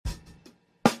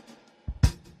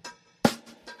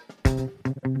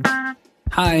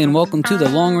Hi, and welcome to the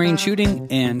Long Range Shooting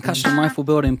and Custom Rifle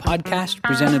Building podcast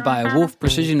presented by Wolf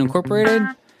Precision Incorporated,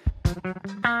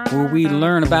 where we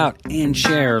learn about and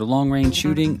share long range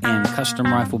shooting and custom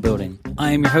rifle building.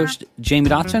 I am your host, Jamie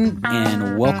Dotson,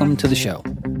 and welcome to the show.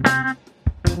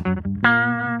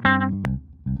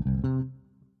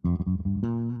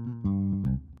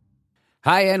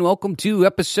 Hi, and welcome to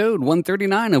episode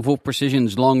 139 of Wolf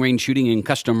Precision's Long Range Shooting and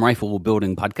Custom Rifle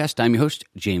Building podcast. I'm your host,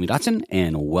 Jamie Dotson,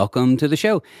 and welcome to the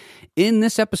show. In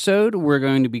this episode, we're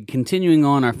going to be continuing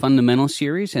on our fundamental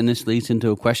series, and this leads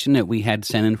into a question that we had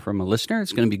sent in from a listener.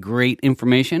 It's going to be great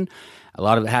information. A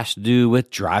lot of it has to do with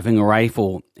driving a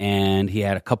rifle, and he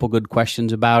had a couple good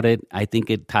questions about it. I think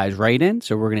it ties right in,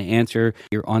 so we're going to answer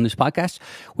here on this podcast.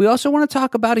 We also want to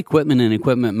talk about equipment, and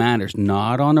equipment matters,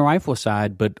 not on the rifle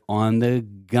side, but on the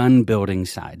gun building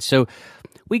side. So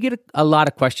we get a lot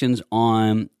of questions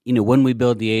on, when we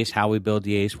build the ACE, how we build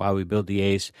the ACE, why we build the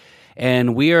ACE,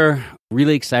 and we are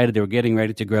really excited that we're getting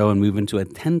ready to grow and move into a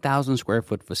 10,000 square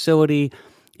foot facility.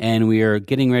 And we are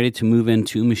getting ready to move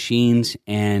into machines,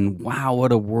 and wow,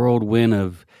 what a whirlwind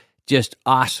of just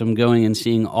awesome going and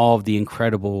seeing all of the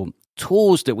incredible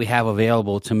tools that we have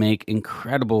available to make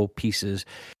incredible pieces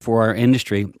for our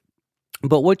industry.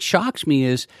 But what shocks me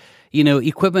is,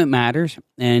 equipment matters,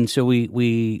 and so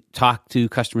we talk to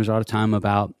customers all the time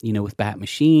about, with Bat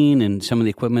Machine and some of the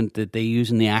equipment that they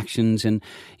use in the actions, and,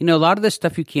 a lot of this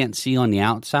stuff you can't see on the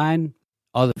outside.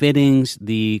 All the fittings,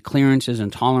 the clearances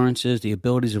and tolerances, the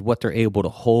abilities of what they're able to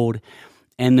hold,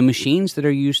 and the machines that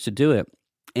are used to do it,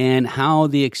 and how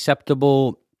the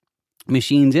acceptable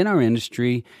machines in our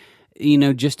industry,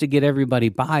 just to get everybody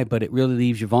by, but it really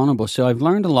leaves you vulnerable. So I've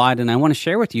learned a lot, and I want to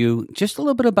share with you just a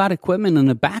little bit about equipment on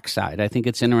the backside. I think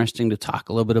it's interesting to talk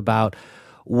a little bit about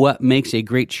what makes a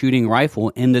great shooting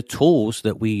rifle and the tools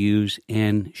that we use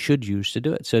and should use to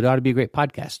do it. So it ought to be a great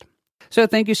podcast. So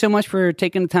thank you so much for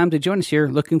taking the time to join us here.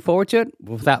 Looking forward to it.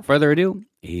 Without further ado,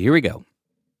 here we go.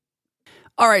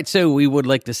 All right, so we would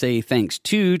like to say thanks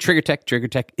to TriggerTech.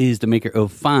 TriggerTech is the maker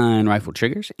of fine rifle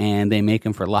triggers, and they make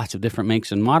them for lots of different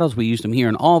makes and models. We use them here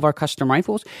in all of our custom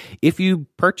rifles. If you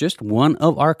purchased one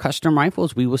of our custom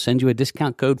rifles, we will send you a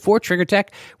discount code for TriggerTech,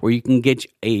 where you can get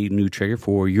a new trigger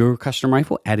for your custom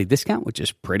rifle at a discount, which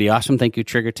is pretty awesome. Thank you,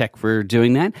 TriggerTech, for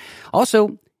doing that.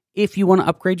 Also, if you want to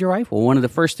upgrade your rifle, one of the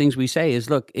first things we say is,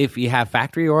 look, if you have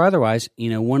factory or otherwise,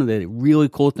 one of the really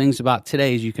cool things about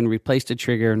today is you can replace the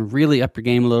trigger and really up your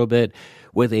game a little bit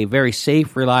with a very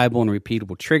safe, reliable, and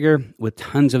repeatable trigger with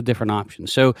tons of different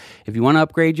options. So if you want to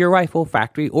upgrade your rifle,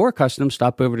 factory or custom,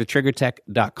 stop over to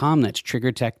triggertech.com. That's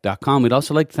triggertech.com. We'd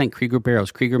also like to thank Krieger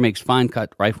Barrels. Krieger makes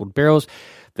fine-cut rifled barrels.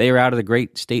 They are out of the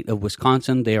great state of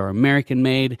Wisconsin. They are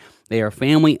American-made. They are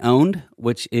family-owned,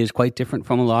 which is quite different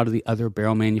from a lot of the other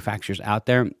barrel manufacturers out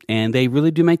there. And they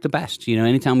really do make the best.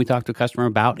 Anytime we talk to a customer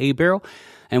about a barrel,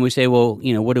 and we say, well,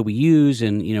 what do we use,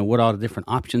 and what all the different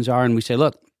options are, and we say,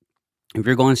 look, if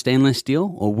you're going stainless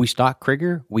steel, or we stock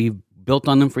Krieger, we've built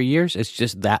on them for years. It's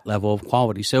just that level of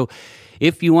quality. So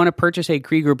if you want to purchase a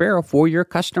Krieger barrel for your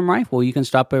custom rifle, you can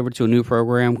stop over to a new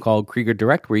program called Krieger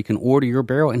Direct, where you can order your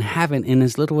barrel and have it in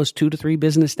as little as 2 to 3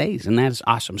 business days. And that is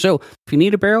awesome. So if you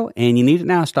need a barrel and you need it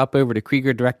now, stop over to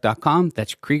kriegerdirect.com.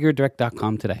 That's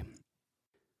kriegerdirect.com today.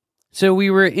 So we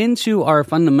were into our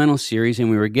fundamental series, and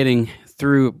we were getting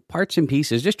through parts and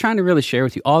pieces, just trying to really share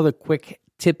with you all the quick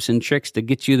tips and tricks to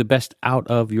get you the best out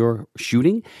of your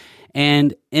shooting.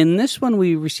 And in this one,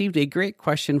 we received a great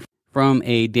question from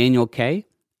a Daniel K.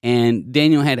 And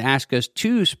Daniel had asked us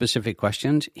 2 specific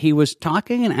questions. He was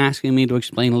talking and asking me to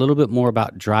explain a little bit more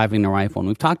about driving the rifle. And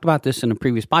we've talked about this in a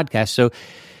previous podcast. So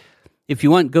if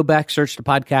you want, go back, search the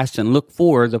podcast, and look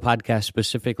for the podcast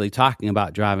specifically talking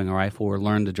about driving a rifle or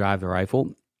learn to drive the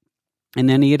rifle. And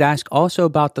then he had asked also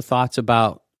about the thoughts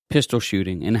about pistol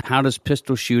shooting, and how does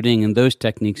pistol shooting and those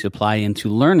techniques apply into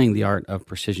learning the art of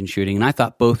precision shooting. And I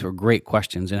thought both were great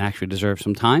questions and actually deserve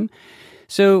some time.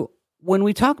 So when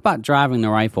we talk about driving the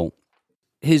rifle,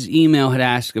 his email had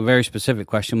asked a very specific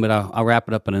question, but I'll wrap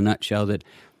it up in a nutshell, that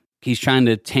he's trying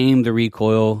to tame the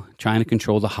recoil, trying to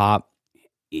control the hop.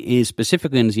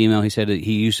 Specifically in his email, he said that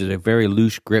he uses a very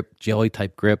loose grip, jelly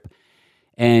type grip,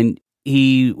 and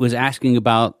he was asking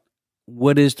about,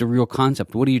 what is the real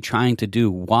concept? What are you trying to do?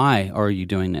 Why are you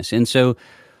doing this? And so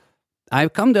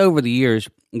I've come to, over the years,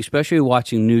 especially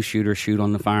watching new shooters shoot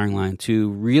on the firing line, to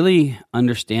really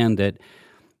understand that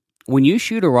when you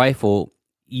shoot a rifle,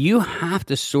 you have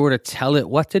to sort of tell it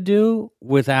what to do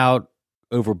without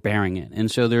overbearing it. And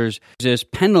so there's this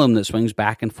pendulum that swings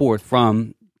back and forth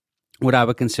from what I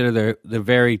would consider the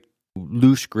very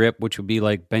loose grip, which would be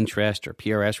like bench rest or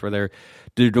PRS, where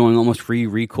they're doing almost free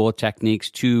recoil techniques,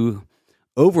 to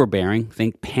overbearing,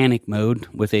 think panic mode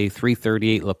with a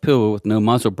 338 lapel with no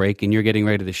muzzle brake, and you're getting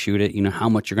ready to shoot it. You know how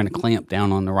much you're going to clamp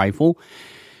down on the rifle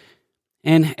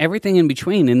and everything in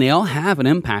between. And they all have an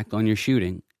impact on your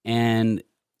shooting. And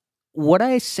what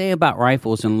I say about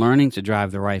rifles and learning to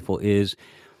drive the rifle is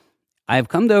I've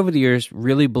come to, over the years,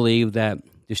 really believe that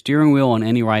the steering wheel on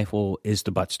any rifle is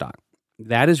the buttstock.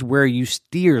 That is where you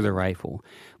steer the rifle,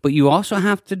 but you also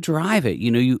have to drive it.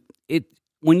 You know,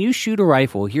 when you shoot a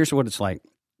rifle, here's what it's like.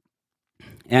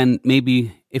 And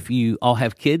maybe if you all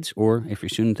have kids, or if you're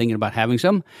soon thinking about having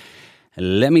some,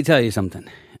 let me tell you something.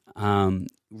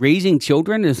 Raising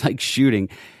children is like shooting.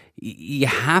 You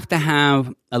have to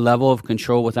have a level of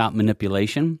control without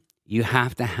manipulation. You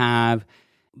have to have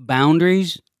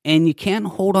boundaries, and you can't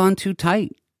hold on too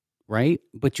tight, right?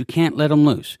 But you can't let them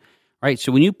loose. Right,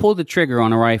 so when you pull the trigger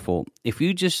on a rifle, if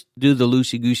you just do the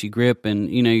loosey-goosey grip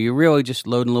and, you know, you're really just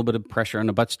loading a little bit of pressure on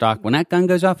the buttstock, when that gun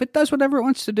goes off, it does whatever it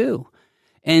wants to do.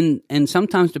 And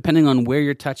sometimes, depending on where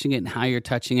you're touching it and how you're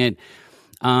touching it,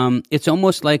 it's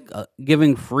almost like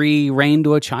giving free rein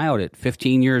to a child at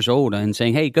 15 years old and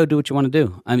saying, hey, go do what you want to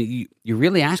do. I mean, you're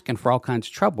really asking for all kinds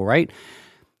of trouble, right?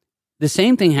 The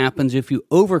same thing happens if you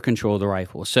over-control the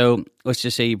rifle. So let's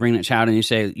just say you bring that child and you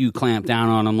say, you clamp down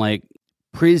on them like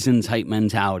prison type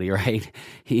mentality, right?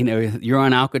 You know, you're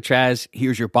on Alcatraz,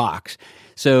 here's your box.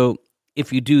 So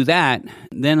if you do that,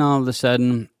 then all of a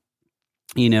sudden,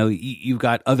 you know, you've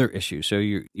got other issues. So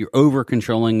you're over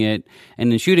controlling it. And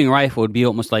then shooting a rifle would be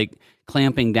almost like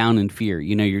clamping down in fear.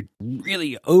 You know, you're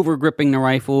really over gripping the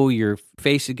rifle, your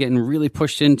face is getting really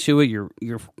pushed into it,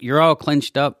 you're all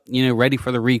clenched up, you know, ready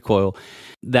for the recoil.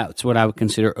 That's what I would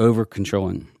consider over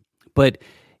controlling. But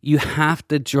you have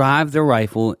to drive the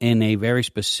rifle in a very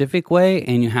specific way,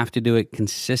 and you have to do it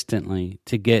consistently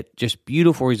to get just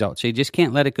beautiful results. So you just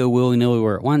can't let it go willy-nilly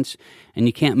where it wants, and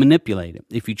you can't manipulate it.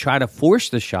 If you try to force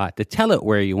the shot to tell it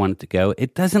where you want it to go,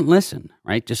 it doesn't listen,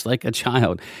 right? Just like a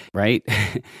child, right?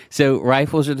 So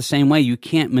rifles are the same way. You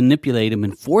can't manipulate them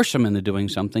and force them into doing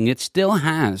something. It still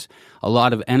has a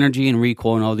lot of energy and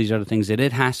recoil and all these other things that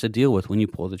it has to deal with when you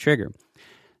pull the trigger.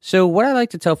 So what I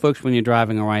like to tell folks when you're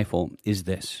driving a rifle is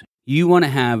this. You want to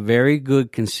have very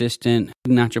good, consistent,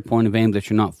 not your point of aim,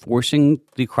 that you're not forcing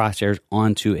the crosshairs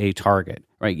onto a target,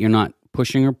 right? You're not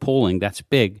pushing or pulling. That's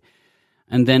big.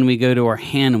 And then we go to our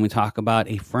hand and we talk about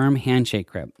a firm handshake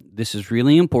grip. This is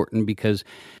really important because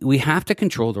we have to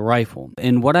control the rifle.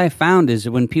 And what I found is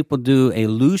that when people do a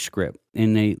loose grip,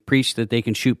 and they preach that they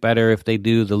can shoot better if they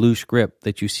do the loose grip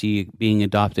that you see being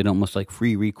adopted almost like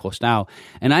free recoil style.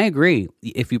 And I agree.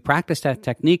 If you practice that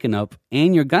technique enough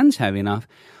and your gun's heavy enough,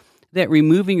 that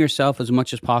removing yourself as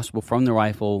much as possible from the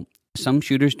rifle, some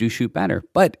shooters do shoot better.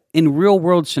 But in real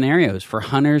world scenarios, for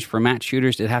hunters, for match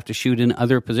shooters that have to shoot in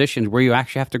other positions where you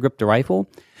actually have to grip the rifle,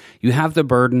 you have the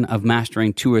burden of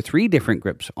mastering 2 or 3 different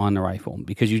grips on the rifle,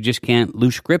 because you just can't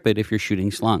loose grip it if you're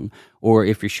shooting slung, or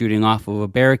if you're shooting off of a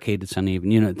barricade that's uneven.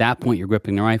 You know, at that point you're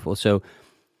gripping the rifle. So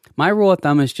my rule of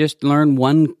thumb is just learn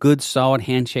one good solid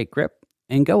handshake grip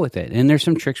and go with it. And there's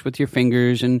some tricks with your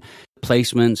fingers and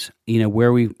placements, you know,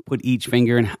 where we put each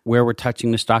finger and where we're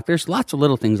touching the stock. There's lots of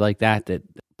little things like that that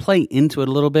play into it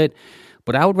a little bit,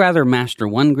 but I would rather master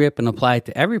one grip and apply it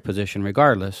to every position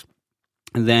regardless,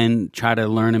 and then try to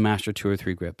learn and master 2 or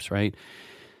 3 grips, right?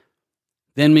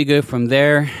 Then we go from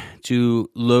there to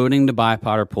loading the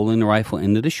bipod or pulling the rifle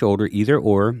into the shoulder, either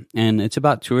or, and it's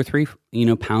about 2 or 3,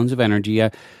 pounds of energy,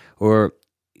 or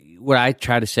what I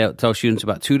try to tell students,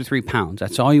 about 2 to 3 pounds.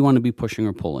 That's all you want to be pushing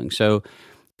or pulling. So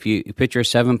if you picture a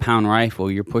 7-pound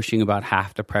rifle, you're pushing about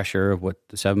half the pressure of what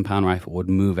the 7-pound rifle would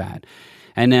move at.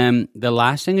 And then the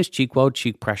last thing is cheek weld,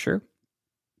 cheek pressure.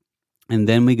 And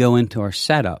then we go into our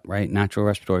setup, right? Natural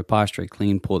respiratory posture,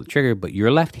 clean, pull the trigger. But your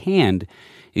left hand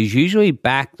is usually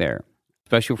back there,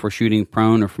 especially if we're shooting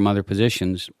prone or from other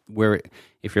positions, where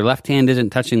if your left hand isn't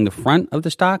touching the front of the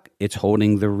stock, it's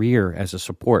holding the rear as a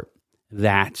support.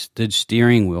 That's the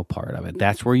steering wheel part of it.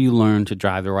 That's where you learn to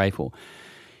drive the rifle.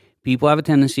 People have a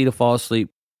tendency to fall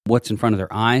asleep what's in front of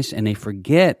their eyes, and they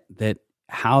forget that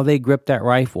how they grip that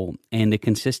rifle and the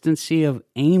consistency of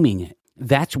aiming it.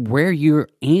 That's where your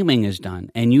aiming is done,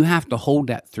 and you have to hold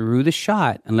that through the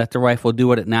shot and let the rifle do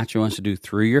what it naturally wants to do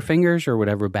through your fingers or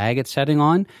whatever bag it's setting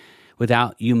on,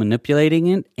 without you manipulating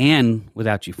it and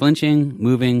without you flinching,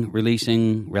 moving,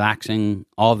 releasing, relaxing,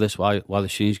 all of this while the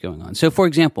shooting's going on. So, for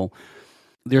example,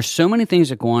 there's so many things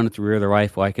that go on at the rear of the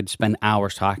rifle. I could spend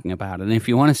hours talking about it. And if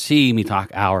you want to see me talk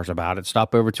hours about it,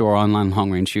 stop over to our online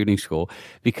long-range shooting school,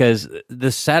 because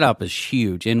the setup is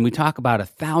huge. And we talk about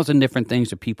 1,000 different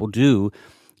things that people do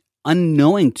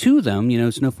unknowing to them.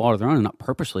 It's no fault of their own, not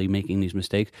purposely making these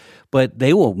mistakes, but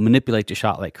they will manipulate the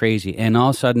shot like crazy. And all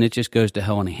of a sudden, it just goes to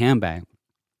hell in a handbag.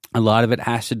 A lot of it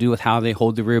has to do with how they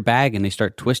hold the rear bag, and they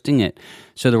start twisting it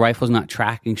so the rifle's not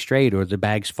tracking straight, or the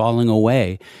bag's falling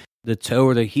away. The toe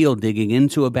or the heel digging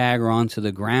into a bag or onto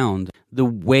the ground, the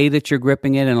way that you're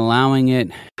gripping it and allowing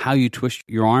it, how you twist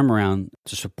your arm around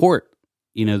to support,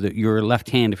 your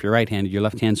left hand, if you're right-handed, your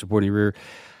left hand supporting your rear,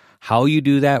 how you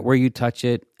do that, where you touch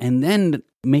it, and then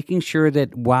making sure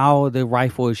that while the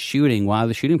rifle is shooting, while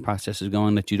the shooting process is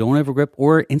going, that you don't overgrip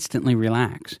or instantly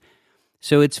relax.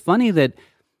 So it's funny that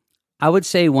I would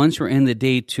say once we're in the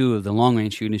day 2 of the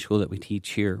long-range shooting school that we teach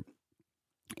here,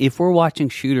 if we're watching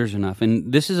shooters enough,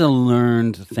 and this is a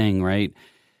learned thing, right?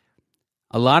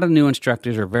 A lot of new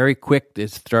instructors are very quick to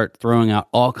start throwing out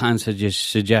all kinds of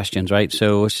suggestions, right?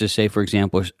 So let's just say, for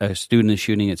example, a student is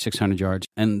shooting at 600 yards,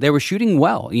 and they were shooting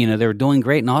well. They were doing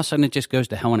great, and all of a sudden it just goes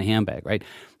to hell in a handbag, right?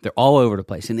 They're all over the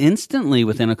place. And instantly,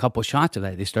 within a couple shots of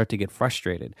that, they start to get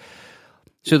frustrated.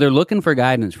 So they're looking for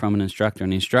guidance from an instructor,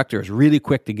 and the instructor is really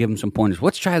quick to give them some pointers.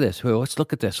 Let's try this. Well, let's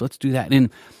look at this. Let's do that. And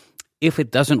if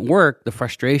it doesn't work, the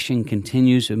frustration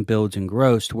continues and builds and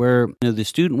grows to where the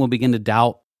student will begin to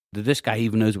doubt that this guy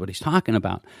even knows what he's talking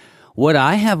about. What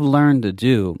I have learned to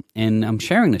do, and I'm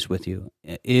sharing this with you,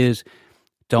 is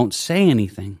don't say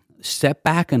anything. Step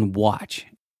back and watch.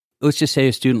 Let's just say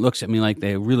a student looks at me like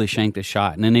they really shanked a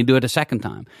shot, and then they do it a second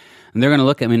time. And they're going to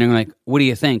look at me and they're like, what do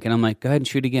you think? And I'm like, go ahead and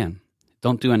shoot again.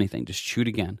 Don't do anything. Just shoot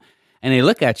again. And they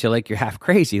look at you like you're half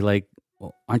crazy, like,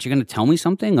 well, aren't you going to tell me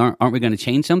something? Aren't we going to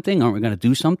change something? Aren't we going to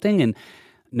do something? And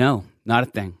no, not a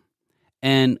thing.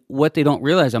 And what they don't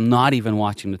realize, I'm not even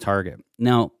watching the target.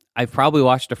 Now, I've probably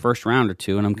watched the first round or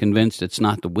two, and I'm convinced it's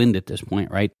not the wind at this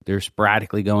point, right? They're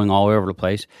sporadically going all over the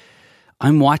place.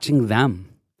 I'm watching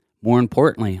them. More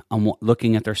importantly, I'm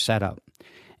looking at their setup.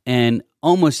 And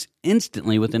almost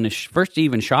instantly, within the first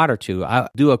even shot or two, I'll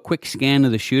do a quick scan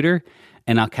of the shooter,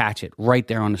 and I'll catch it right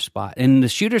there on the spot. And the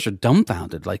shooters are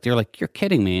dumbfounded. They're like, you're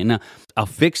kidding me. And I'll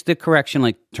fix the correction,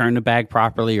 like turn the bag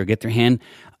properly or get their hand.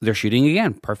 They're shooting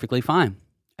again, perfectly fine.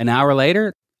 An hour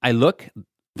later, I look,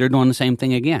 they're doing the same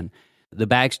thing again. The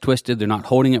bag's twisted. They're not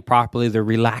holding it properly. They're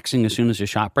relaxing as soon as the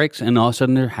shot breaks. And all of a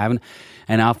sudden,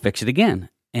 and I'll fix it again.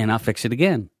 And I'll fix it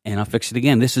again. And I'll fix it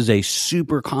again. This is a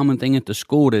super common thing at the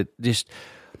school to just,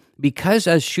 because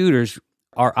as shooters,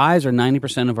 our eyes are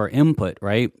 90% of our input,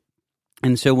 right?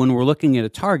 And so when we're looking at a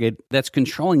target, that's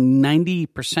controlling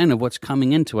 90% of what's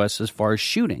coming into us as far as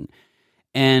shooting.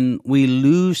 And we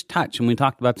lose touch. And we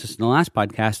talked about this in the last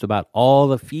podcast about all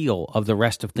the feel of the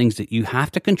rest of things that you have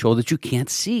to control that you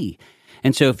can't see.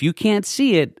 And so if you can't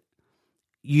see it,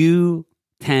 you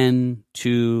tend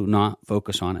to not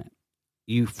focus on it.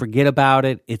 You forget about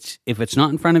it. If it's not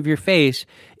in front of your face,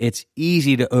 it's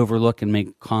easy to overlook and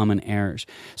make common errors.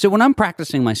 So when I'm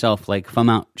practicing myself, like if I'm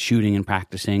out shooting and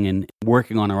practicing and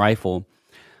working on a rifle,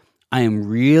 I am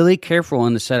really careful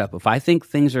on the setup. If I think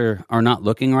things are not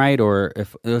looking right, or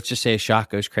if, let's just say, a shot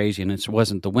goes crazy and it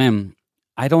wasn't the whim,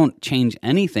 I don't change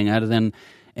anything other than,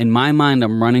 in my mind,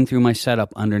 I'm running through my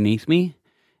setup underneath me,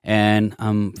 and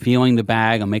I'm feeling the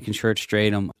bag, I'm making sure it's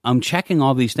straight, I'm checking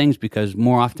all these things, because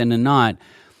more often than not,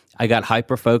 I got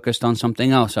hyper-focused on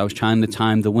something else. I was trying to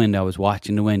time the wind. I was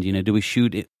watching the wind. Do we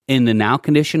shoot it in the now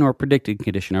condition or predicted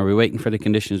condition? Are we waiting for the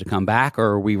conditions to come back, or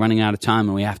are we running out of time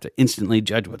and we have to instantly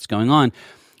judge what's going on?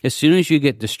 As soon as you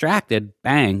get distracted,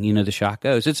 bang, the shot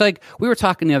goes. It's like we were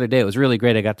talking the other day. It was really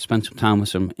great. I got to spend some time with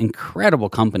some incredible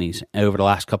companies over the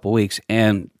last couple of weeks,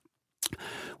 and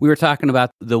we were talking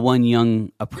about the one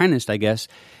young apprentice, I guess,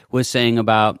 was saying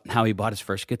about how he bought his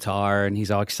first guitar and he's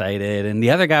all excited. And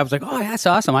the other guy was like, oh, that's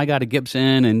awesome. I got a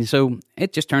Gibson. And so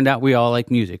it just turned out we all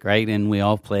like music, right? And we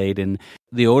all played. And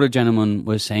the older gentleman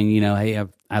was saying, hey,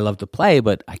 I love to play,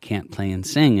 but I can't play and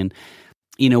sing. And,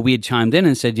 we had chimed in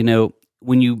and said,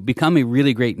 when you become a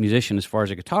really great musician as far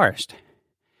as a guitarist,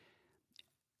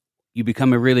 you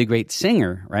become a really great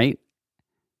singer, right?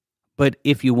 But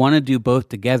if you want to do both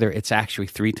together, it's actually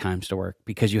 3 times the work,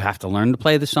 because you have to learn to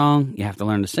play the song, you have to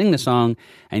learn to sing the song,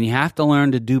 and you have to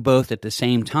learn to do both at the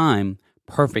same time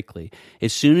perfectly.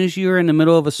 As soon as you're in the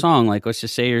middle of a song, like let's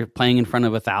just say you're playing in front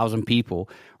of 1,000 people,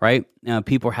 right?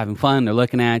 People are having fun, they're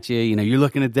looking at you, you're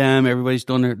looking at them, everybody's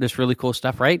doing this really cool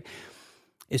stuff, right?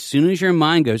 As soon as your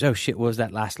mind goes, oh shit, what was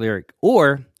that last lyric?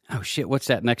 Or, oh shit, what's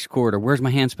that next chord? Or where's my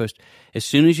hand supposed to? As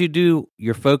soon as you do,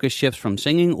 your focus shifts from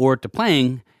singing or to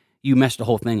playing, you mess the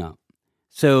whole thing up.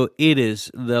 So it is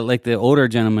like the older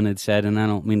gentleman had said, and I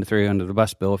don't mean to throw you under the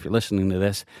bus, Bill, if you're listening to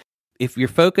this. If your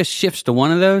focus shifts to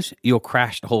one of those, you'll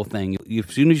crash the whole thing. As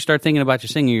soon as you start thinking about your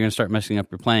singing, you're going to start messing up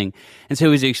your playing. And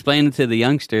so he's explaining to the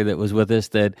youngster that was with us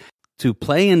that to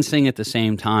play and sing at the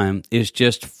same time is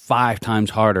just 5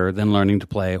 times harder than learning to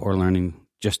play or learning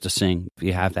just to sing if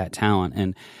you have that talent.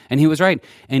 And he was right.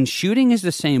 And shooting is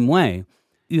the same way.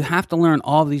 You have to learn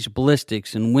all these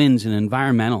ballistics and winds and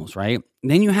environmentals, right?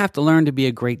 Then you have to learn to be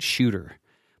a great shooter.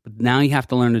 But now you have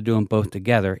to learn to do them both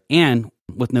together and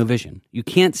with no vision. You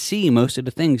can't see most of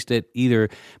the things that either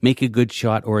make a good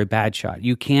shot or a bad shot.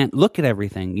 You can't look at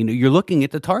everything. You're looking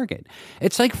at the target.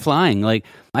 It's like flying. Like,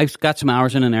 I've got some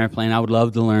hours in an airplane. I would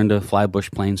love to learn to fly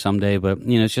bush plane someday, but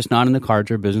it's just not in the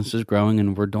cards. Our business is growing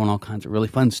and we're doing all kinds of really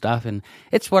fun stuff. And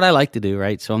it's what I like to do,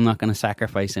 right? So I'm not going to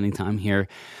sacrifice any time here.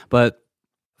 But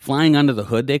flying under the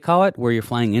hood, they call it, where you're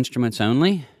flying instruments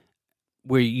only,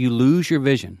 where you lose your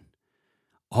vision.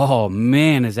 Oh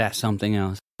man, is that something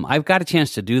else? I've got a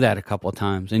chance to do that a couple of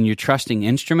times, and you're trusting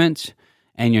instruments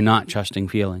and you're not trusting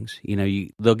feelings.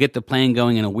 They'll get the plane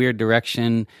going in a weird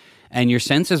direction and your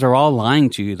senses are all lying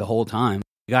to you the whole time.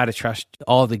 You got to trust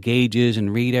all the gauges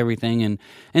and read everything.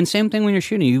 And same thing when you're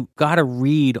shooting, you got to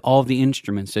read all the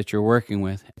instruments that you're working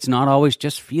with. It's not always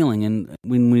just feeling. And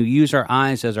when we use our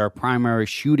eyes as our primary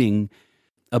shooting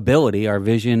ability, our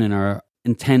vision and our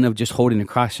intent of just holding the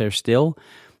crosshair still,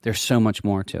 there's so much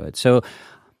more to it. So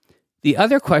the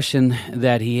other question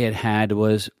that he had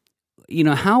was,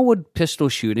 how would pistol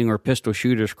shooting or pistol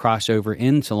shooters cross over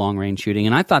into long-range shooting?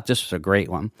 And I thought this was a great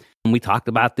one. And we talked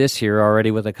about this here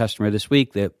already with a customer this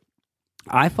week, that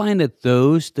I find that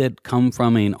those that come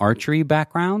from an archery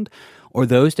background or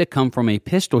those that come from a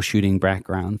pistol shooting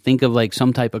background, think of like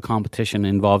some type of competition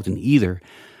involved in either,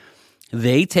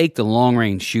 they take the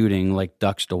long-range shooting like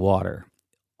ducks to water.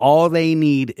 All they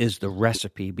need is the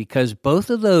recipe, because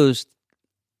both of those,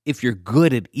 if you're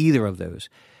good at either of those,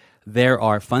 there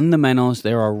are fundamentals,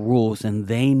 there are rules, and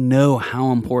they know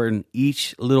how important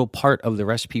each little part of the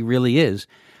recipe really is.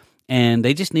 And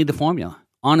they just need the formula.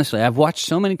 Honestly, I've watched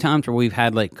so many times where we've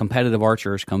had like competitive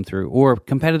archers come through or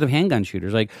competitive handgun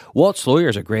shooters. Like Walt Sawyer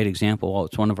is a great example.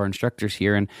 Walt's one of our instructors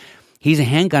here, and he's a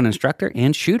handgun instructor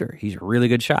and shooter. He's a really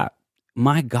good shot.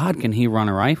 My God, can he run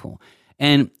a rifle?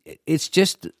 And it's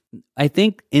just, I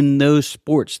think in those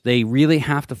sports, they really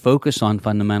have to focus on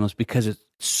fundamentals because it's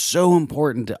so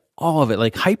important to all of it,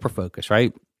 like hyper-focus,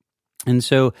 right? And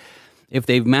so if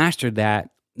they've mastered that,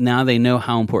 now they know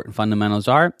how important fundamentals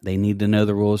are. They need to know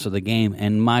the rules of the game.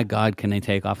 And my God, can they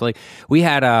take off. Like we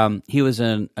had, he was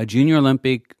a junior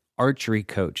Olympic archery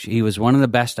coach. He was one of the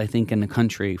best, I think, in the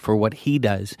country for what he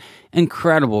does.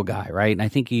 Incredible guy, right? And I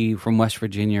think he from West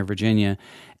Virginia.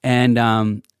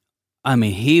 And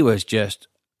he was just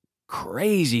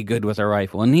crazy good with a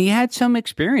rifle, and he had some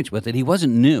experience with it. He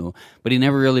wasn't new, but he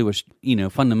never really was,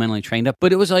 fundamentally trained up.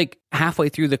 But it was like halfway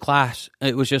through the class,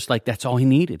 it was just like, that's all he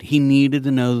needed. He needed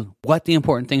to know what the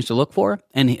important things to look for,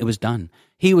 and it was done.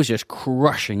 He was just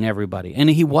crushing everybody. And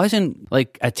he wasn't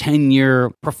like a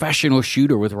 10-year professional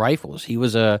shooter with rifles. He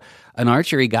was an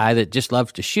archery guy that just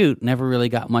loved to shoot, never really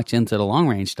got much into the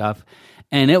long-range stuff.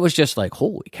 And it was just like,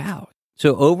 holy cow.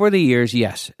 So over the years,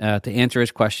 yes, to answer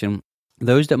his question,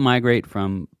 those that migrate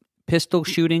from pistol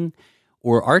shooting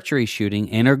or archery shooting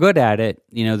and are good at it,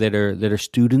 that are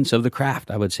students of the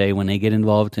craft, I would say, when they get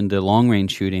involved into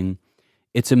long-range shooting,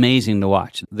 it's amazing to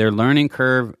watch. Their learning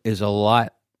curve is a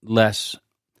lot less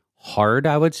hard,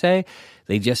 I would say.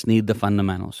 They just need the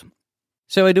fundamentals.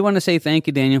 So I do want to say thank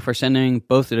you, Daniel, for sending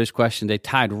both of those questions. They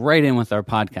tied right in with our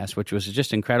podcast, which was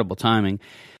just incredible timing.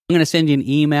 I'm going to send you an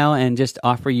email and just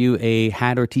offer you a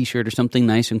hat or t-shirt or something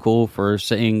nice and cool for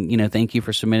saying, thank you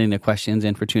for submitting the questions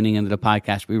and for tuning into the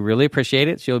podcast. We really appreciate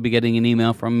it. So you'll be getting an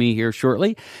email from me here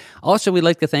shortly. Also, we'd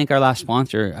like to thank our last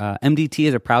sponsor. MDT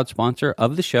is a proud sponsor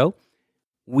of the show.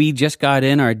 We just got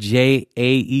in our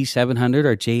JAE 700,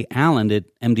 or J Allen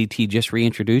that MDT just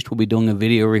reintroduced. We'll be doing a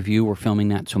video review. We're filming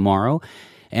that tomorrow.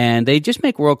 And they just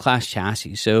make world-class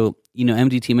chassis. So,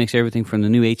 MDT makes everything from the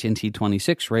new HNT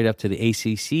 26 right up to the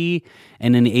ACC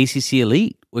and then the ACC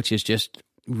Elite, which is just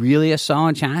really a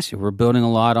solid chassis. We're building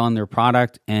a lot on their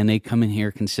product, and they come in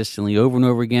here consistently over and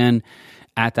over again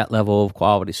at that level of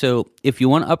quality. So if you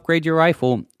want to upgrade your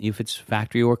rifle, if it's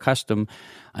factory or custom,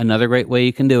 another great way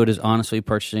you can do it is honestly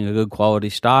purchasing a good quality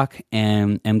stock,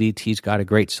 and MDT's got a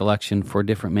great selection for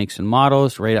different makes and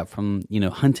models, right up from,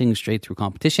 hunting straight through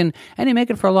competition, and they make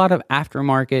it for a lot of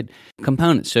aftermarket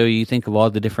components. So you think of all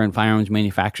the different firearms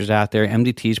manufacturers out there,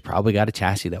 MDT's probably got a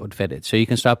chassis that would fit it. So you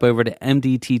can stop over to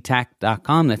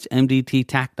mdttac.com. That's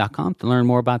mdttac.com to learn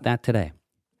more about that today.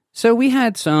 So we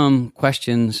had some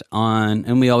questions on,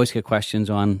 and we always get questions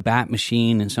on bat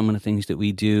machine and some of the things that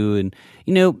we do. And,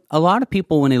 a lot of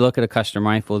people, when they look at a custom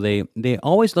rifle, they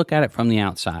always look at it from the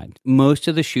outside. Most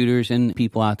of the shooters and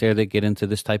people out there that get into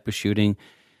this type of shooting,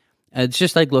 it's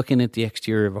just like looking at the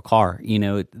exterior of a car.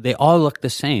 They all look the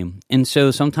same. And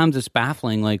so sometimes it's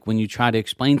baffling, like when you try to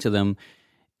explain to them,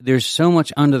 there's so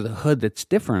much under the hood that's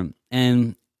different.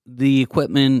 And the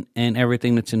equipment and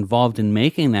everything that's involved in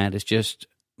making that is just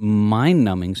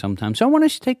mind-numbing sometimes. So I want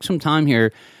to take some time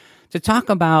here to talk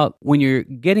about when you're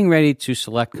getting ready to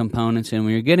select components and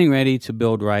when you're getting ready to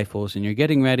build rifles and you're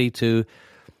getting ready to...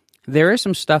 There is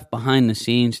some stuff behind the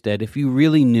scenes that if you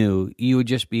really knew, you would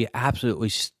just be absolutely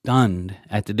stunned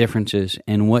at the differences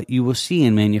in what you will see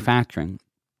in manufacturing.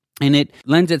 And it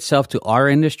lends itself to our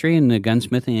industry in the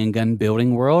gunsmithing and gun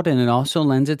building world, and it also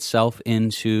lends itself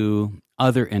into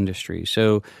other industries.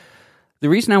 So the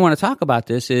reason I want to talk about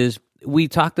this is we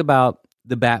talked about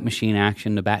the bat machine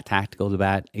action, the bat tactical, the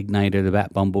bat igniter, the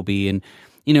bat bumblebee, and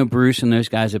Bruce and those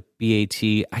guys at BAT.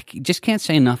 I just can't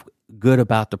say enough good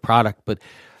about the product, but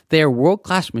they are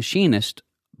world-class machinists,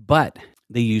 but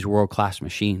they use world-class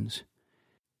machines.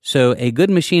 So a good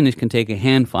machinist can take a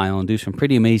hand file and do some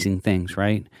pretty amazing things,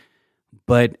 right?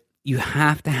 But you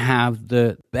have to have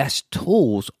the best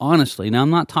tools, honestly. Now, I'm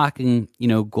not talking,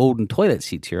 golden toilet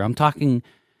seats here. I'm talking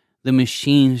the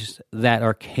machines that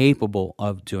are capable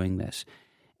of doing this.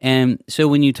 And so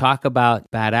when you talk about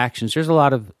bad actions, there's a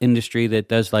lot of industry that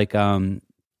does like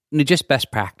just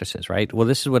best practices, right? Well,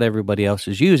 this is what everybody else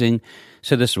is using,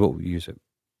 so this is what we use it.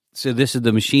 So this is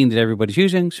the machine that everybody's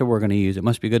using, so we're going to use it. It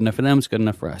must be good enough for them, it's good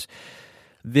enough for us.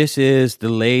 This is the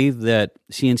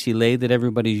CNC lathe that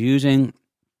everybody's using,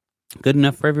 good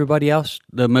enough for everybody else,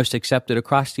 the most accepted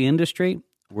across the industry,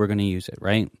 we're going to use it,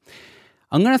 right?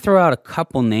 I'm going to throw out a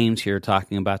couple names here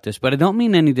talking about this, but I don't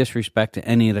mean any disrespect to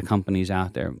any of the companies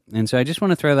out there. And so I just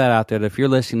want to throw that out there that if you're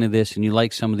listening to this and you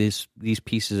like some of these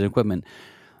pieces of equipment,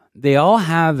 they all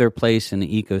have their place in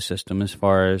the ecosystem as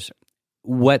far as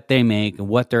what they make and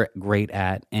what they're great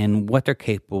at and what they're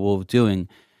capable of doing.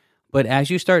 But as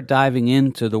you start diving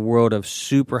into the world of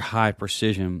super high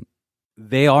precision,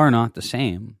 they are not the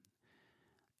same.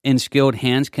 In skilled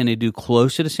hands, can they do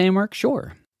close to the same work?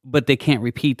 Sure. But they can't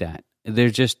repeat that.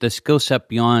 There's just the skill set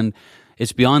beyond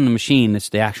the machine. It's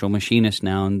the actual machinist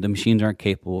now, and the machines aren't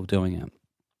capable of doing it.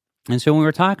 And so when we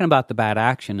were talking about the bad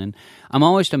action, and I'm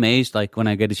always amazed, like when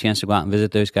I get a chance to go out and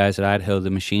visit those guys at Idaho,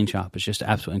 the machine shop is just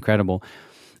absolutely incredible.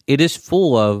 It is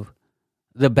full of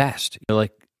the best,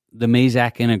 like the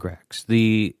Mazak Integrex,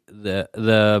 the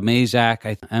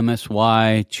Mazak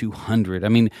MSY 200. I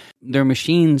mean, their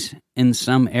machines in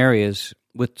some areas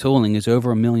with tooling is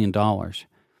over $1 million.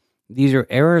 These are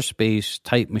aerospace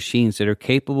type machines that are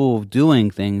capable of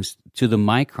doing things to the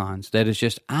microns that is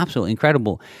just absolutely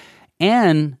incredible.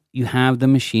 And you have the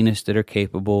machinists that are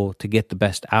capable to get the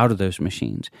best out of those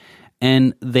machines.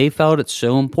 And they felt it's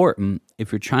so important,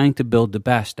 if you're trying to build the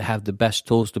best, to have the best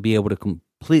tools to be able to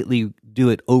completely do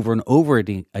it over and over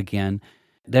again,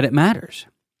 that it matters.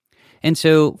 And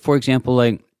so, for example,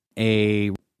 like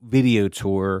a video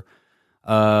tour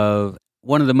of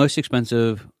one of the most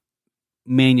expensive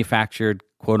manufactured,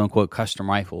 quote-unquote, custom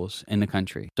rifles in the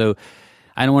country. So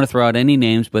I don't want to throw out any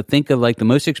names, but think of like the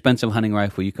most expensive hunting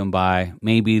rifle you can buy,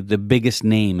 maybe the biggest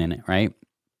name in it, right?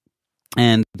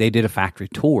 And they did a factory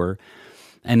tour,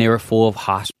 and they were full of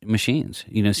Haas machines,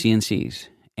 CNCs.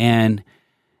 And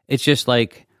it's just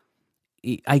like,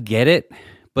 I get it,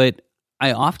 but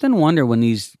I often wonder when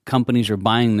these companies are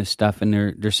buying this stuff and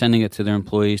they're sending it to their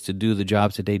employees to do the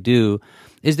jobs that they do,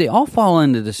 is they all fall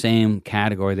into the same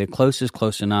category. They're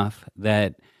close enough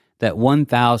that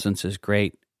 1,000ths is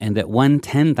great, and that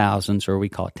 1/10,000ths, or we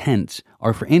call it tenths,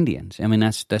 are for Indians. I mean,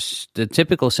 that's the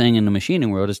typical saying in the machining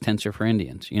world is tenths are for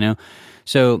Indians,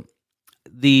 So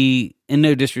and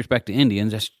no disrespect to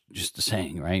Indians, that's just the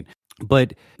saying, right?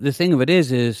 But the thing of it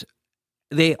is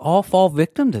they all fall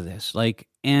victim to this.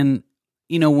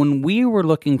 When we were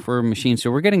looking for machines, so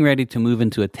we're getting ready to move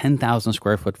into a 10,000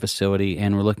 square foot facility,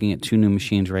 and we're looking at 2 new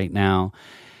machines right now.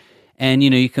 And,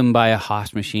 you can buy a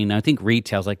Haas machine. I think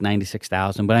retail's like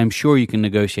 $96,000, but I'm sure you can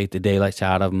negotiate the daylights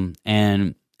out of them.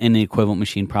 And in the equivalent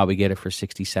machine, probably get it for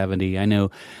 $60, $70. I know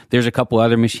there's a couple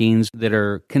other machines that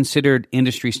are considered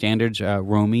industry standards.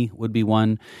 Romy would be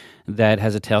one that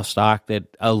has a tailstock that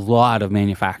a lot of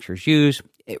manufacturers use.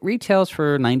 It retails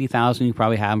for $90,000. You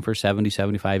probably have them for $70,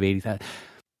 $75, $80,000.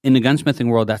 In the gunsmithing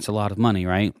world, that's a lot of money,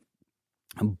 right?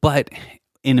 But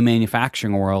in the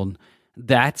manufacturing world,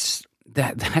 that's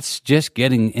just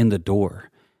getting in the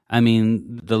door. I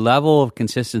mean, the level of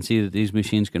consistency that these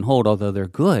machines can hold, although they're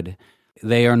good,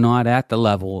 They are not at the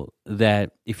level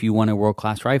that if you want a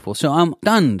world-class rifle. So I'm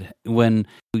stunned when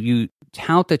you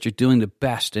tout that you're doing the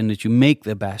best and that you make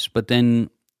the best, but then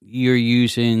you're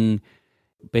using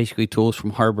basically tools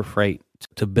from Harbor Freight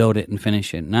to build it and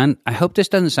finish it. And I hope this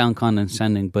doesn't sound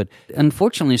condescending, but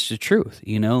unfortunately it's the truth.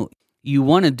 You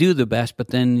want to do the best, but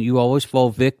then you always fall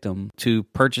victim to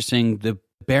purchasing the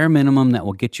bare minimum that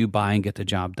will get you by and get the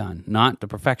job done, not the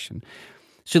perfection.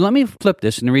 So let me flip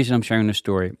this, and the reason I'm sharing this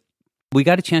story, we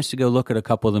got a chance to go look at a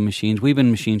couple of the machines. We've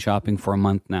been machine shopping for a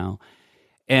month now,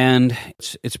 and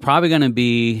it's probably going to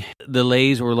be the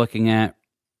lathes we're looking at,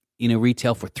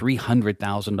 retail for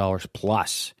 $300,000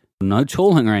 plus. No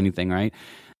tooling or anything, right?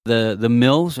 The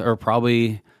mills are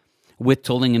probably, with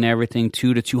tooling and everything,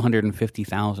 $200,000 to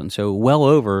 $250,000. So well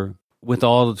over, with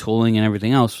all the tooling and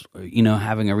everything else,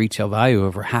 having a retail value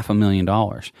over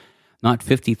 $500,000, not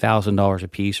 $50,000 a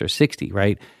piece or 60,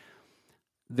 right?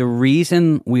 The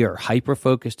reason we are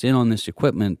hyper-focused in on this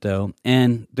equipment, though,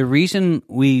 and the reason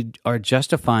we are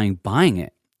justifying buying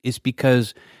it is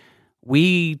because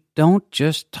we don't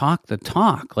just talk the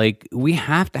talk. Like, we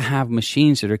have to have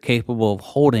machines that are capable of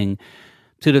holding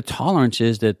to the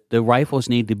tolerances that the rifles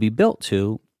need to be built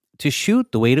to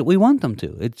shoot the way that we want them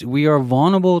to. We are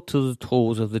vulnerable to the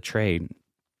tools of the trade.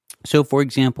 So, for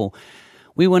example,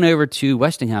 we went over to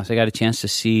Westinghouse. I got a chance to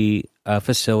see a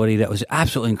facility that was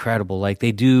absolutely incredible. Like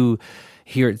they do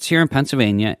here, it's here in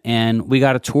Pennsylvania, and we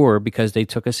got a tour because they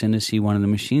took us in to see one of the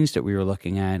machines that we were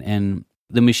looking at. And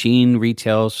the machine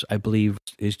retails, I believe,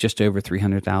 is just over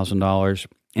 $300,000.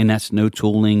 And that's no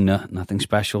tooling, nothing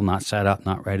special, not set up,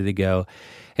 not ready to go.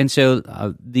 And so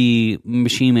the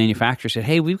machine manufacturer said,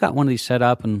 hey, we've got one of these set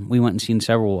up, and we went and seen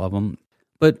several of them.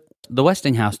 But the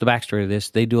Westinghouse, the backstory of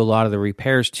this, they do a lot of the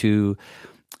repairs to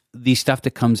the stuff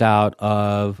that comes out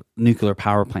of nuclear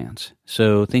power plants.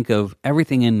 So think of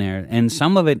everything in there, and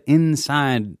some of it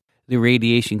inside the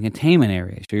radiation containment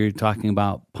area. So you're talking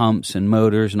about pumps and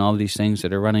motors and all of these things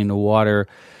that are running the water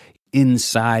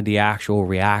inside the actual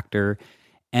reactor.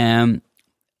 And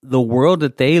the world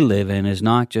that they live in is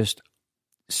not just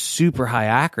super high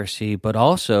accuracy, but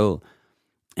also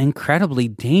incredibly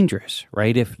dangerous,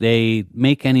 right? If they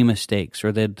make any mistakes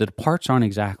or the parts aren't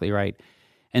exactly right.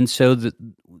 And so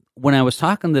when I was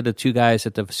talking to the two guys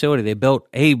at the facility, they built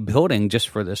a building just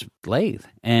for this lathe.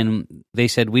 And they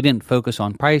said, we didn't focus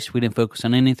on price. We didn't focus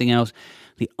on anything else.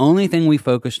 The only thing we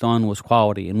focused on was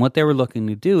quality. And what they were looking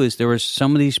to do is there was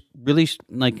some of these really,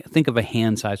 like, think of a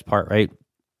hand-sized part, right?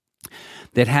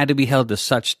 That had to be held to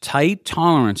such tight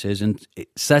tolerances and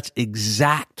such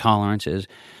exact tolerances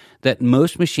that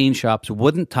most machine shops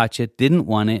wouldn't touch it, didn't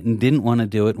want it, and didn't want to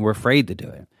do it, and were afraid to do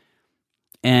it.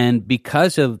 And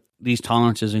because of these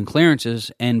tolerances and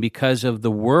clearances, and because of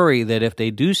the worry that if they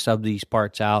do sub these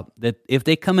parts out, that if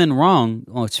they come in wrong,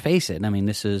 well, let's face it, I mean,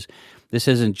 this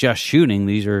isn't just shooting.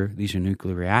 These are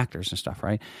nuclear reactors and stuff,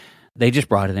 right? They just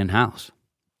brought it in-house.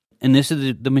 And this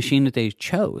is the machine that they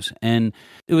chose. And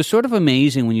it was sort of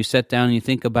amazing when you sit down and you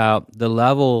think about the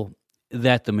level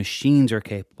that the machines are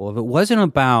capable of. It wasn't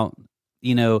about,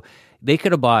 they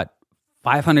could have bought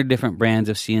 500 different brands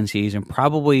of CNCs and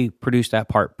probably produced that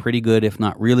part pretty good, if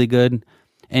not really good,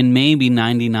 and maybe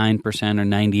 99% or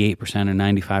 98% or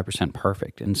 95%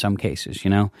 perfect in some cases,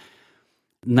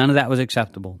 None of that was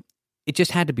acceptable. It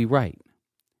just had to be right.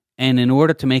 And in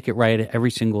order to make it right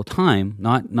every single time,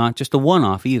 not just a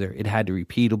one-off either, it had to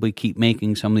repeatedly keep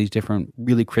making some of these different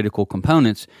really critical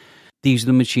components. These are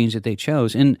the machines that they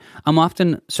chose. And I'm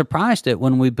often surprised that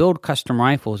when we build custom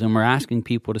rifles and we're asking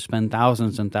people to spend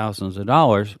thousands and thousands of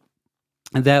dollars,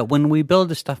 that when we build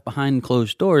the stuff behind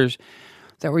closed doors,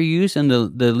 that we're using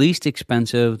the least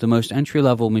expensive, the most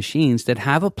entry-level machines that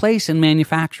have a place in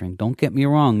manufacturing. Don't get me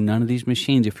wrong. None of these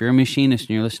machines, if you're a machinist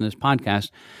and you're listening to this podcast,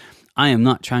 I am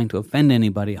not trying to offend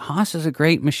anybody. Haas is a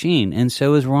great machine, and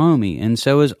so is Romy, and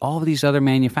so is all of these other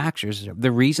manufacturers.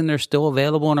 The reason they're still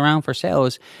available and around for sale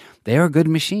is they are good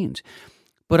machines.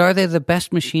 But are they the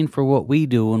best machine for what we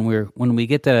do when we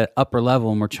get to that upper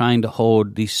level and we're trying to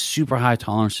hold these super high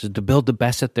tolerances to build the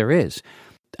best that there is?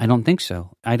 I don't think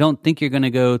so. I don't think you're going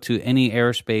to go to any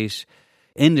aerospace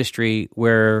industry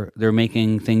where they're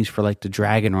making things for like the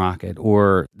Dragon rocket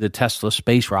or the Tesla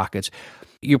space rockets.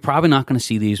 You're probably not going to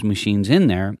see these machines in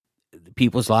there.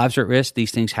 People's lives are at risk.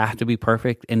 These things have to be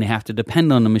perfect, and they have to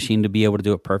depend on the machine to be able to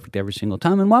do it perfect every single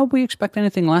time. And why would we expect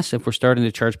anything less if we're starting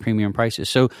to charge premium prices?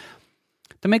 So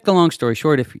to make the long story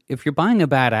short, if you're buying a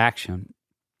bad action,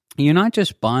 you're not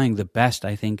just buying the best,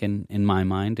 I think, in my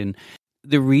mind. And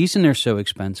the reason they're so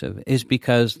expensive is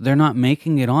because they're not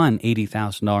making it on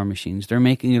 $80,000 machines. They're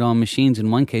making it on machines, in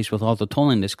one case with all the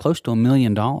tooling, that's close to $1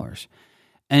 million.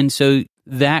 And so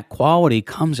that quality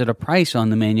comes at a price on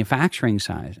the manufacturing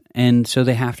side. And so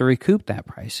they have to recoup that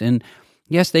price. And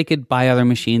yes, they could buy other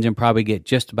machines and probably get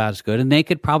just about as good. And they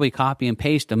could probably copy and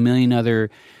paste a million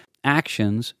other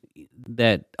actions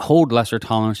that hold lesser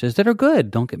tolerances that are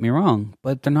good. Don't get me wrong,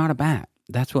 but they're not a bat.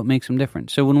 That's what makes them different.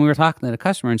 So when we were talking to the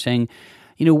customer and saying,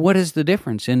 what is the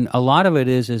difference? And a lot of it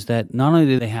is that not only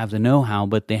do they have the know-how,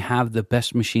 but they have the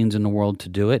best machines in the world to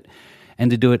do it. And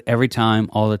to do it every time,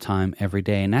 all the time, every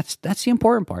day. And that's the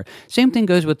important part. Same thing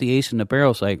goes with the ace and the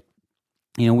barrels. Like,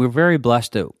 we're very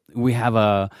blessed that we have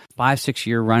a 5-6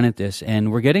 year run at this,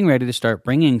 and we're getting ready to start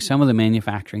bringing some of the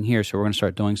manufacturing here. So we're going to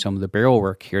start doing some of the barrel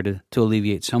work here to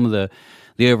alleviate some of the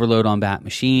overload on that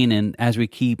machine. And as we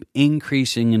keep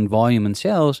increasing in volume and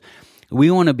sales,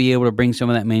 we want to be able to bring some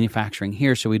of that manufacturing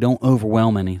here so we don't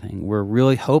overwhelm anything. We're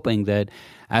really hoping that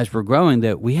as we're growing,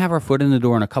 that we have our foot in the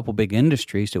door in a couple big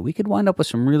industries, that we could wind up with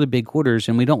some really big orders,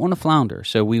 and we don't want to flounder.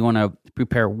 So we want to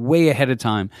prepare way ahead of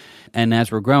time, and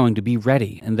as we're growing, to be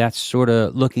ready. And that's sort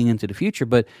of looking into the future.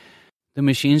 But the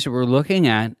machines that we're looking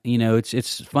at,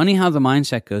 it's funny how the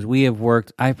mindset goes.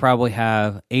 I probably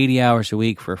have 80 hours a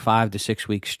week for 5 to 6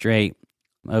 weeks straight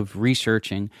of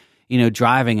researching,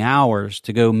 driving hours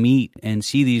to go meet and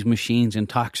see these machines and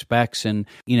talk specs. And,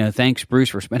 thanks, Bruce,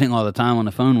 for spending all the time on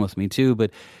the phone with me too.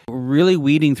 But we're really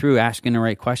weeding through asking the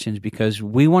right questions because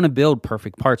we want to build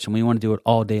perfect parts and we want to do it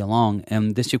all day long.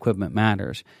 And this equipment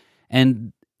matters.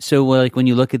 And so like when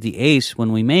you look at the Ace,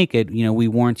 when we make it, we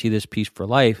warranty this piece for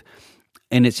life.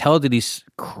 And it's held to these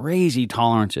crazy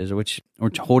tolerances, which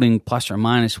we're holding plus or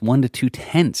minus 1 to 2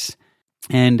 tenths.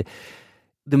 And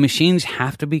the machines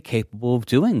have to be capable of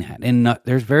doing that. And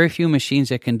there's very few machines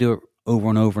that can do it over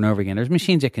and over and over again. There's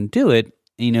machines that can do it,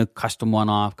 custom one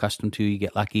off, custom two, you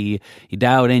get lucky, you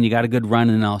dial it in, you got a good run,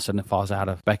 and all of a sudden it falls out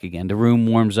of spec again. The room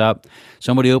warms up,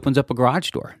 somebody opens up a garage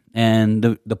door, and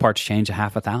the parts change to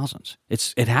half a thousands.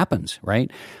 It happens, right?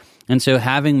 And so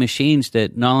having machines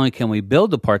that not only can we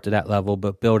build the part to that level,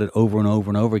 but build it over and over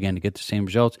and over again to get the same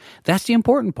results, that's the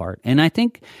important part. And I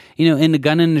think, in the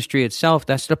gun industry itself,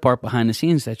 that's the part behind the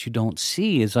scenes that you don't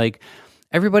see is like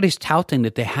everybody's touting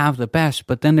that they have the best,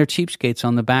 but then they're cheapskates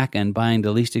on the back end buying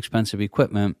the least expensive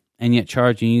equipment and yet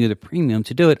charging you the premium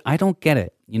to do it. I don't get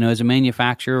it. As a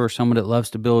manufacturer or someone that loves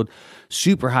to build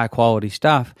super high quality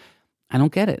stuff, I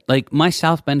don't get it. Like my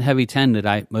South Bend Heavy 10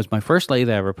 that was my first lathe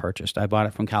I ever purchased. I bought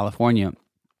it from California.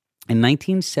 In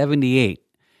 1978,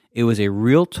 it was a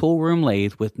real tool room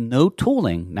lathe with no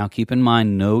tooling. Now keep in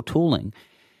mind, no tooling.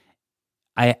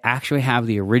 I actually have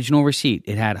the original receipt.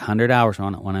 It had 100 hours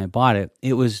on it when I bought it.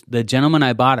 It was the gentleman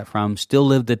I bought it from still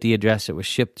lived at the address it was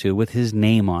shipped to with his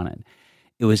name on it.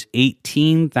 It was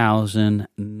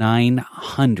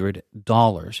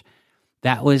 $18,900.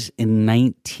 That was in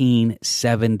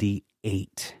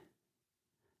 1978.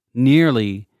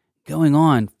 Nearly going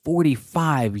on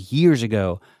 45 years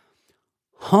ago.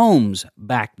 Homes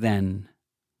back then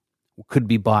could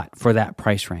be bought for that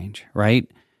price range, right?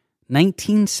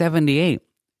 1978.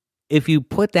 If you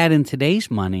put that in today's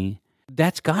money,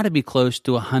 that's got to be close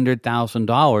to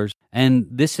 $100,000. And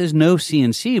this is no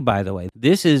CNC, by the way.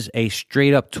 This is a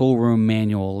straight up tool room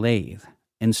manual lathe.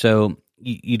 And so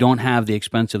you don't have the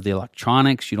expense of the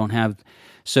electronics.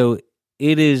 So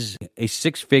it is a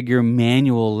 6-figure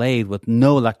manual lathe with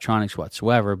no electronics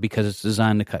whatsoever because it's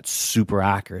designed to cut super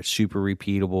accurate, super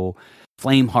repeatable,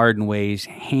 flame-hardened ways,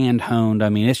 hand-honed. I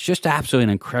mean, it's just absolutely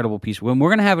an incredible piece. We're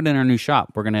going to have it in our new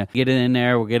shop. We're going to get it in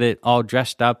there. We'll get it all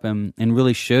dressed up and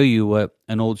really show you what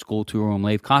an old-school tool-room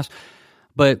lathe costs.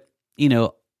 But,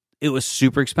 it was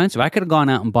super expensive. I could have gone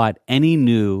out and bought any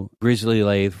new Grizzly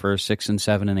lathe for $6,000 and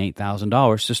 $7,000 and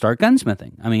 $8,000 to start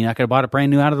gunsmithing. I mean, I could have bought it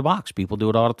brand new out of the box. People do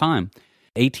it all the time.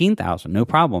 $18,000, no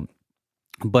problem.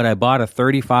 But I bought a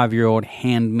 35-year-old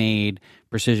handmade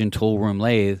precision tool room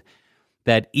lathe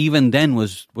that even then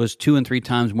was 2 and 3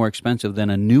 times more expensive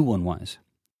than a new one was.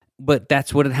 But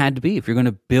that's what it had to be. If you're going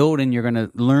to build and you're going to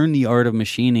learn the art of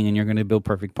machining and you're going to build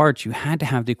perfect parts, you had to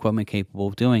have the equipment capable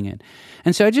of doing it.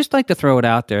 And so I just like to throw it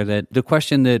out there that the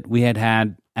question that we had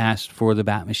asked for the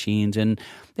bat machines, and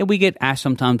that we get asked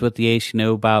sometimes with the Ace,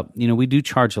 about, we do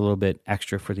charge a little bit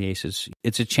extra for the Aces.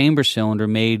 It's a chamber cylinder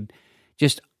made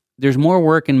there's more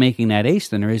work in making that Ace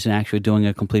than there is in actually doing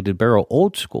a completed barrel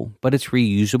old school, but it's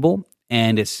reusable.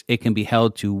 And it can be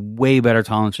held to way better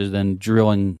tolerances than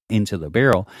drilling into the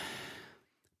barrel.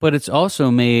 But it's also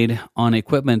made on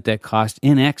equipment that costs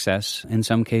in excess, in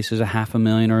some cases,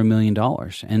 $500,000 or $1 million.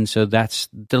 And so that's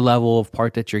the level of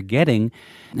part that you're getting.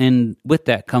 And with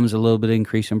that comes a little bit of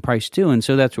increase in price too. And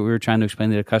so that's what we were trying to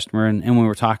explain to the customer. And when we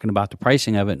were talking about the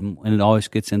pricing of it, and it always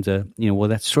gets into, well,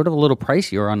 that's sort of a little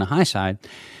pricey or on the high side.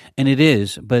 And it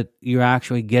is, but you're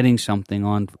actually getting something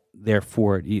on there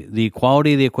for it. The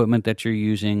quality of the equipment that you're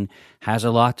using has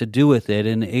a lot to do with it,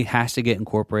 and it has to get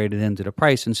incorporated into the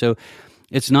price. And so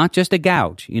it's not just a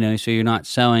gouge, so you're not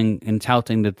selling and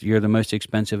touting that you're the most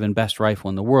expensive and best rifle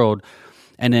in the world.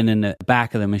 And then in the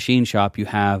back of the machine shop, you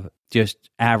have just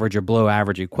average or below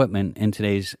average equipment in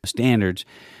today's standards,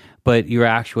 but you're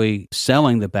actually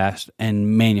selling the best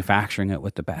and manufacturing it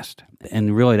with the best.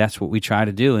 And really, that's what we try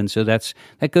to do. And so that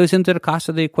goes into the cost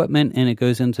of the equipment, and it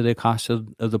goes into the cost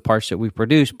of the parts that we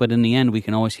produce. But in the end, we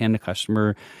can always hand the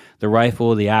customer the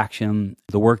rifle, the action,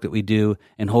 the work that we do,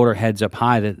 and hold our heads up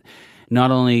high that not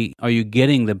only are you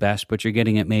getting the best, but you're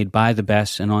getting it made by the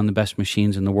best and on the best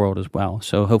machines in the world as well.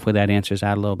 So hopefully that answers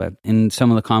that a little bit. And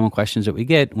some of the common questions that we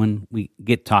get when we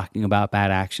get talking about bad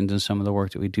actions and some of the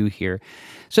work that we do here.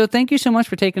 So thank you so much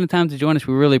for taking the time to join us.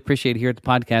 We really appreciate it here at the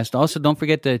podcast. Also, don't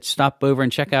forget to stop over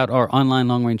and check out our online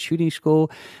long-range shooting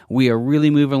school. We are really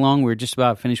moving along. We're just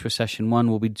about finished with session 1.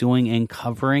 We'll be doing and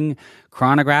covering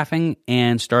chronographing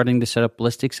and starting to set up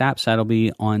ballistics apps. That'll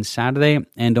be on Saturday.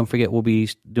 And don't forget, we'll be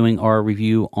doing our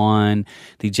review on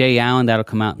the J. Allen. That'll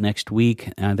come out next week.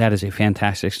 That is a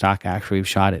fantastic stock. Actually, we've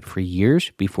shot it for years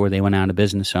before they went out of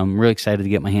business. So I'm really excited to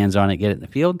get my hands on it, get it in the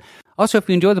field. Also, if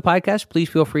you enjoy the podcast, please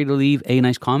feel free to leave a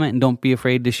nice comment, and don't be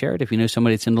afraid to share it. If you know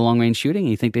somebody that's into long-range shooting and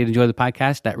you think they'd enjoy the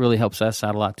podcast, that really helps us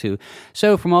out a lot too.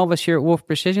 So from all of us here at Wolf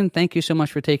Precision, thank you so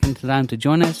much for taking the time to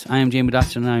join us. I am Jamie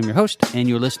Dotson, and I'm your host, and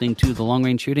you're listening to the Long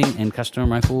Range Shooting and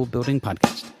Custom Rifle Building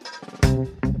Podcast.